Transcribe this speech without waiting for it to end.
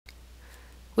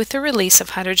With the release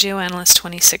of Hydrogeologic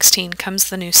 2016 comes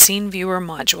the new Scene Viewer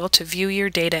module to view your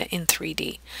data in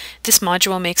 3D. This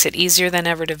module makes it easier than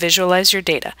ever to visualize your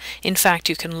data. In fact,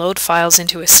 you can load files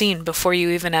into a scene before you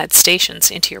even add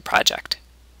stations into your project.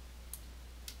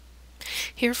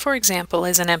 Here, for example,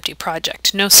 is an empty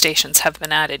project. No stations have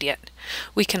been added yet.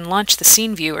 We can launch the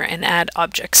Scene Viewer and add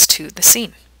objects to the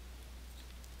scene.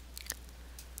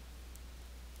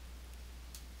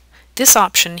 This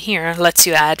option here lets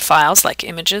you add files like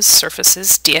images,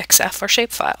 surfaces, DXF, or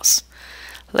shapefiles.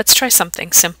 Let's try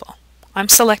something simple. I'm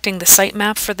selecting the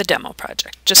sitemap for the demo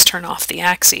project. Just turn off the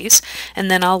axes, and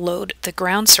then I'll load the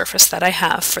ground surface that I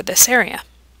have for this area.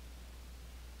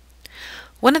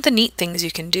 One of the neat things you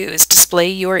can do is display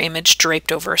your image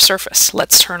draped over a surface.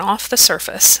 Let's turn off the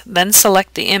surface, then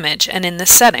select the image, and in the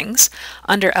settings,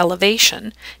 under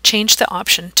elevation, change the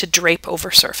option to drape over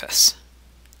surface.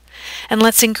 And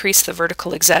let's increase the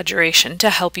vertical exaggeration to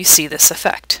help you see this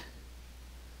effect.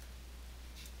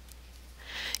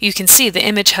 You can see the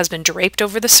image has been draped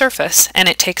over the surface and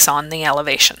it takes on the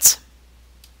elevations.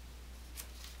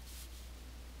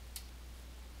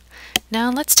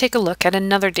 Now let's take a look at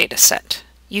another data set.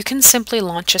 You can simply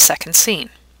launch a second scene.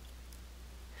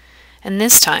 And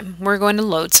this time we're going to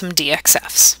load some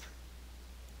DXFs.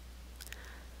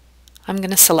 I'm going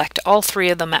to select all three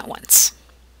of them at once.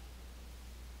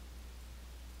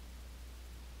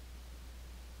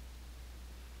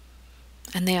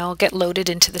 And they all get loaded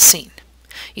into the scene.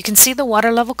 You can see the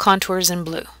water level contours in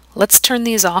blue. Let's turn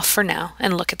these off for now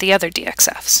and look at the other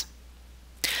DXFs.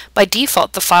 By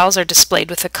default, the files are displayed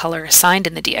with the color assigned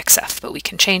in the DXF, but we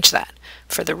can change that.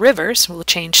 For the rivers, we'll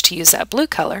change to use that blue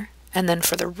color, and then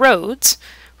for the roads,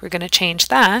 we're going to change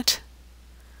that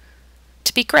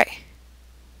to be gray.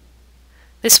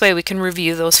 This way we can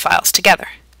review those files together.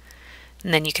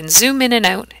 And then you can zoom in and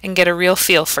out and get a real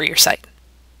feel for your site.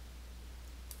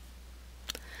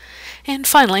 And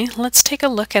finally, let's take a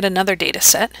look at another data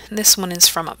set. This one is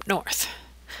from up north.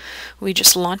 We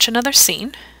just launch another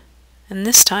scene, and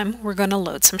this time we're going to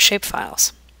load some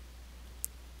shapefiles.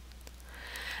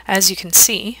 As you can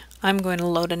see, I'm going to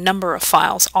load a number of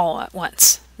files all at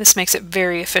once. This makes it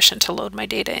very efficient to load my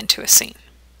data into a scene.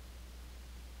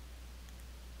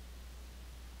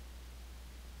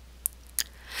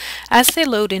 As they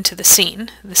load into the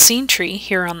scene tree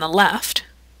here on the left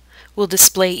will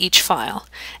display each file,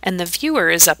 and the viewer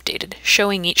is updated,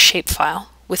 showing each shapefile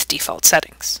with default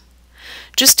settings.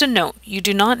 Just a note, you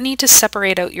do not need to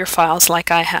separate out your files like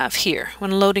I have here.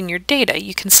 When loading your data,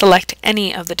 you can select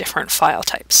any of the different file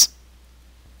types.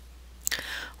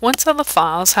 Once all the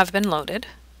files have been loaded,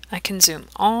 I can zoom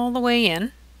all the way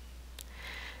in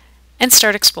and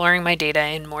start exploring my data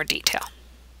in more detail.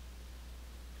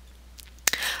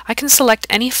 I can select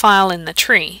any file in the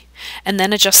tree and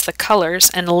then adjust the colors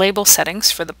and label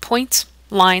settings for the points,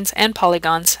 lines, and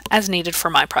polygons as needed for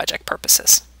my project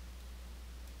purposes.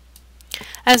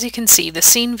 As you can see, the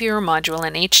Scene Viewer module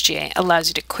in HGA allows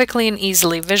you to quickly and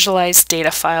easily visualize data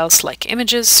files like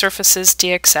images, surfaces,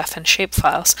 DXF, and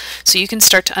shapefiles, so you can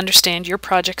start to understand your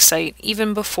project site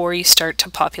even before you start to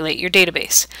populate your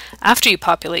database. After you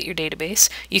populate your database,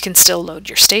 you can still load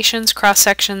your stations,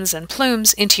 cross-sections, and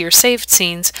plumes into your saved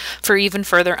scenes for even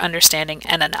further understanding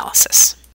and analysis.